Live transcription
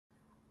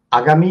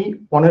আগামী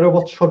 15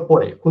 বছর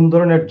পরে কোন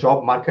ধরনের জব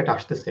মার্কেট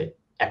আসতেছে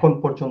এখন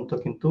পর্যন্ত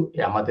কিন্তু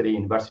আমাদের এই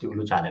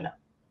ইউনিভার্সিটিগুলো জানে না।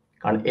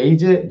 কারণ এই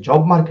যে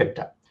জব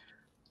মার্কেটটা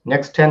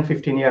নেক্সট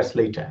 10-15 ইয়ার্স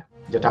লেটার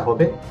যেটা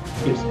হবে,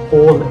 ইটস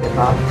অল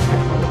অ্যাবাউট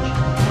টেকনোলজি।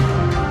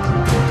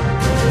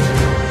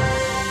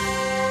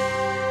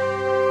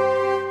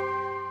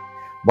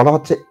 বলা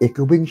হচ্ছে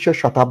 21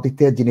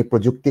 শতাব্দীতে যিনি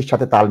প্রযুক্তির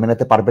সাথে তাল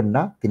মেলাতে পারবেন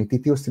না তিনি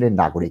তৃতীয় শ্রেণীর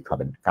নাগরিক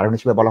হবেন। কারণ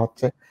হিসেবে বলা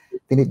হচ্ছে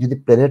তিনি যদি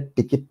প্লেনের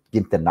টিকিট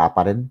কিনতে না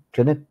পারেন,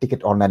 ট্রেনের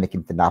টিকিট অনলাইনে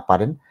কিনতে না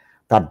পারেন,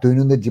 তার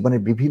দৈনন্দিন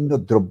জীবনের বিভিন্ন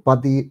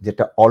দ্রব্যাদি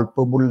যেটা অল্প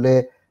মূল্যে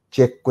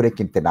চেক করে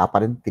কিনতে না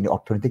পারেন, তিনি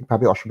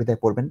অর্থনৈতিকভাবে অসুবিধায়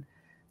পড়বেন।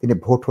 তিনি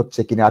ভোট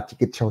হচ্ছে কিনা,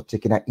 চিকিৎসা হচ্ছে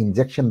কিনা,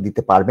 ইনজেকশন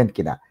দিতে পারবেন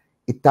কিনা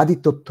ইত্যাদি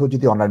তথ্য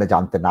যদি অনলাইনে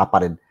জানতে না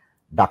পারেন,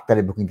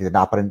 ডাক্তারের বুকিং দিতে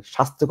না পারেন,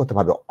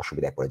 স্বাস্থ্যগতভাবে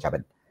অসুবিধায় পড়ে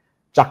যাবেন।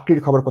 চাকরির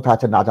খবর কোথায়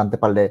আছে না জানতে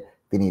পারলে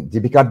তিনি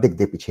জীবিকার দিক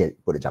দিয়ে পিছিয়ে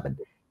পড়ে যাবেন।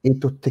 এই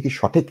তথ্য কি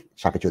সঠিক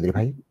সাকি চৌধুরী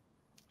ভাই?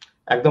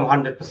 একদম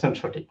 100%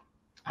 সঠিক,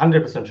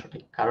 100%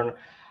 সঠিক। কারণ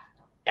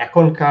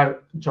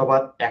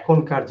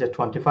এখনকার যে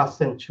 21st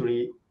সেঞ্চুরি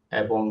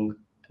এবং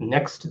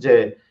নেক্সট যে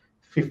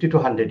 50 to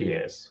 100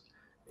 ইয়ার্স,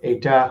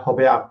 এটা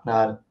হবে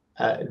আপনার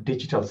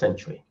ডিজিটাল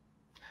সেঞ্চুরি,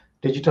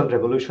 ডিজিটাল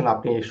রেভলিউশন।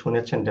 আপনি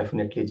শুনেছেন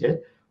ডেফিনেটলি যে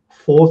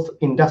ফোর্থ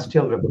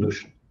ইন্ডাস্ট্রিয়াল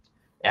রেভলিউশন।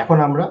 এখন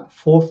আমরা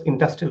ফোর্থ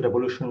ইন্ডাস্ট্রিয়াল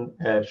রেভলিউশন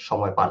এর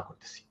সময় পার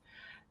করতেছি।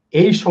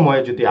 এই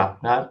সময়ে যদি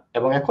আপনার,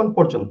 এবং এখন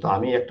পর্যন্ত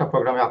আমি একটা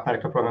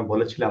প্রোগ্রামে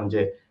বলেছিলাম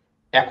যে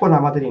এখন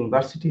আমাদের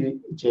ইউনিভার্সিটি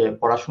যে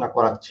পড়াশোনা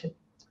করাচ্ছে,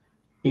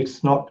 it's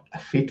not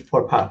fit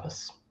for purpose.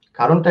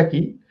 কারণটা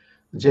কি,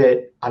 যে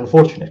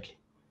আনফরচুনেটলি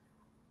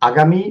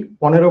আগামী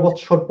 15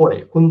 বছর পরে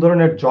কোন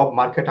ধরনের জব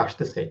মার্কেট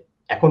আসতেছে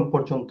এখন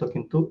পর্যন্ত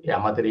কিন্তু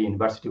আমাদের এই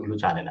ইউনিভার্সিটিগুলো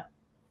জানে না।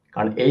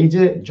 কারণ এই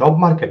যে জব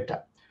মার্কেটটা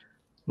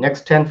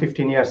নেক্সট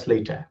 10-15 ইয়ার্স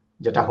লেটার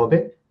যেটা হবে,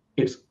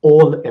 it's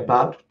all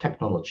about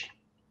technology,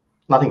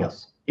 nothing else.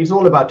 It's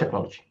all about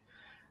technology.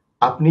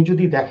 আপনি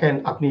যদি দেখেন,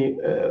 আপনি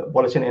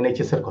বলেছেন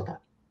এনএইচএস এর কথা,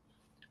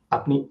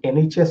 আপনি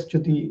এনএইচএস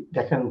যদি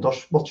দেখেন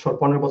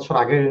 10-15 বছর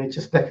আগের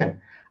এনএইচএস দেখেন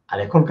আর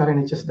এখনকার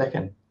এনএইচএস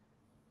দেখেন,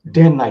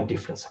 ডে এন্ড নাইট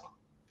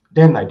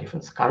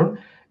ডিফারেন্স। কারণ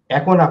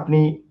এখন আপনি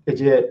এই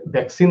যে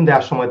ভ্যাকসিন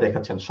দেওয়ার সময়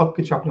দেখাচ্ছেন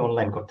সবকিছু আপনি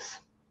অনলাইন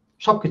করতেছেন,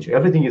 সবকিছু,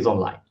 এভরিথিং ইজ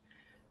অনলাইন।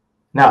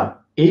 না,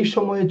 এই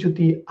সময়ে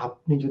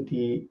আপনি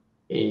যদি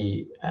এই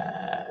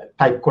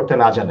টাইপ করতে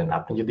না জানেন,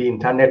 আপনি যদি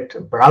ইন্টারনেট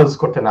ব্রাউজ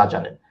করতে না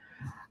জানেন,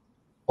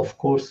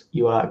 of course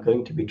you are going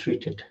to be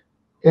treated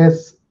as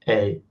a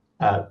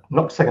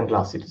not second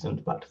class citizen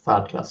but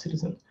third class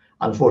citizen,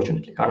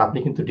 unfortunately. কারণ আপনি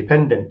কিন্তু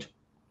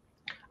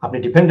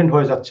ডিপেন্ডেন্ট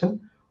হয়ে যাচ্ছেন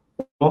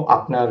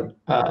আপনার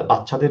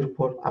বাচ্চাদের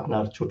উপর।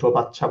 আপনার ছোট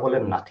বাচ্চা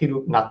বলেন,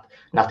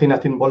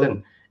 নাতিন বলেন,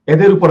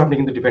 এদের উপর আপনি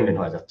কিন্তু ডিপেন্ডেন্ট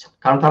হয়ে যাচ্ছেন।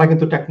 কারণ তারা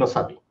কিন্তু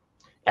টেকনোসাবি,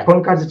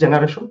 এখনকার যে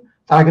জেনারেশন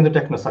তারা কিন্তু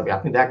টেকনোসাবি।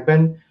 আপনি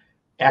দেখবেন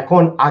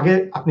এখন, আগে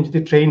আপনি যদি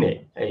ট্রেনে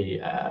এই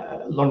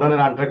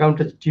লন্ডনের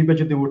আন্ডারগ্রাউন্ডে টিউবে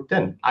যদি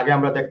উঠতেন, আগে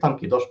আমরা দেখতাম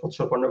কি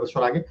 10-15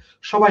 বছর আগে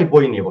সবাই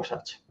বই নিয়ে বসে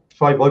আছে,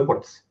 সবাই বই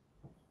পড়তেছে।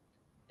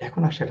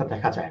 এখন আর সেটা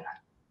দেখা যায় না।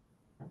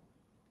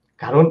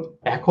 কারণ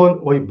এখন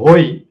ওই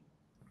বই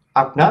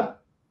আপনার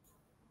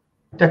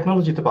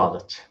টেকনোলজিতে পাওয়া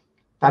যাচ্ছে।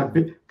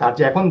 তার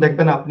যে এখন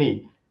দেখবেন আপনি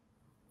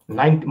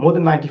more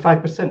than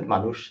 95%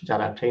 মানুষ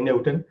যারা ট্রেনে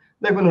উঠেন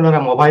দেখবেন ওনারা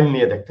মোবাইল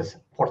নিয়ে দেখতেছেন,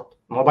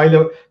 মোবাইলে।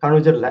 কারণ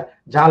ওই যে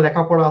যা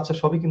লেখাপড়া আছে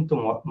সবই কিন্তু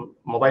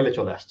মোবাইলে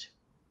চলে আসছে।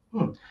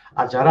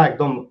 আর যারা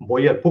একদম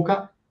বইয়ের পোকা,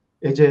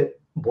 এই যে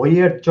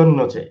বইয়ের জন্য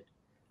যে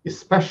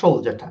স্পেশাল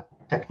যেটা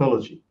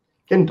টেকনোলজি,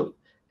 কিন্তু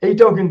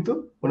এইটাও কিন্তু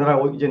ওনারা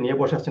ওই যে নিয়ে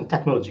বসে আছেন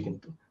টেকনোলজি।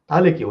 কিন্তু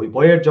তাহলে কি ওই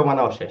বইয়ের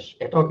জমানাও শেষ?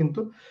 এটাও কিন্তু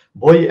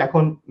বই,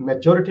 এখন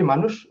মেজরিটি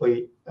মানুষ ওই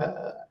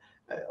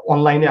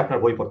অনলাইনে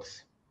আপনার বই পড়তেছে।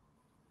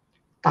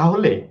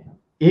 তাহলে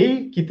এই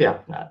কিতে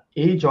আপনার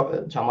এই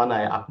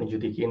জামানায় আপনি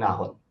যদি কি না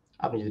হন,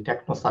 আপনি যদি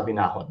টেকনোসাবি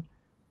না হন,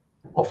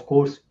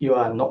 of course you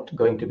are not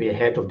going to B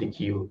ahead of the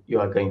queue, you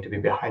are going to be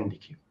behind the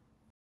queue.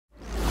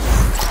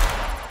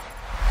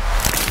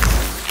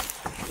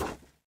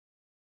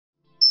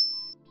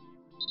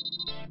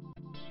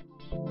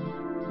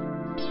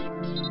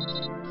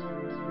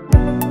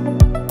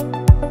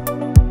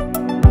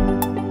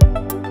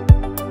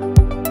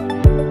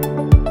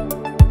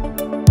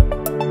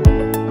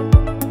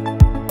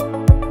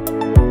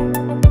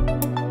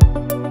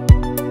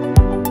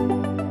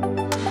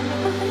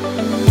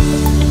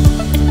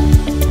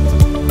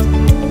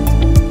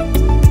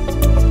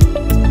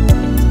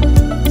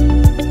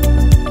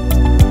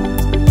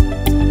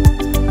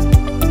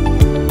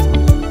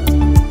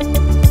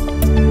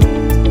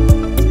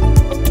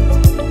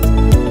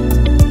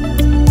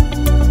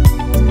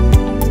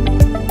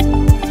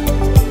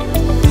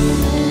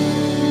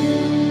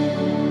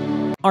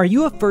 Are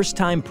you a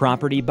first-time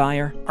property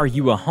buyer? Are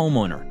you a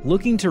homeowner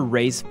looking to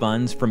raise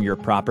funds from your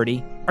property?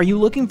 Are you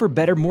looking for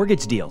better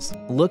mortgage deals?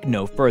 Look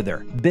no further.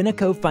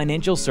 Binaco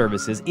Financial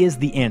Services is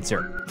the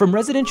answer. From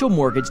residential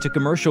mortgage to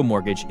commercial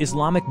mortgage,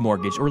 Islamic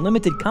mortgage, or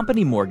limited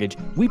company mortgage,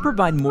 we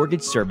provide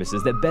mortgage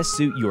services that best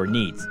suit your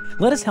needs.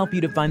 Let us help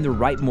you to find the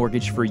right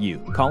mortgage for you.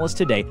 Call us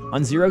today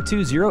on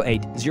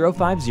 0208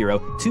 050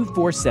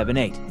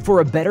 2478. For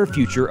a better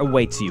future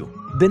awaits you.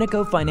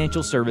 Binaco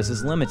Financial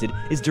Services Limited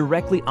is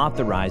directly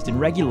authorized and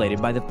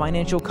regulated by the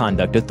Financial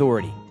Conduct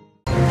Authority.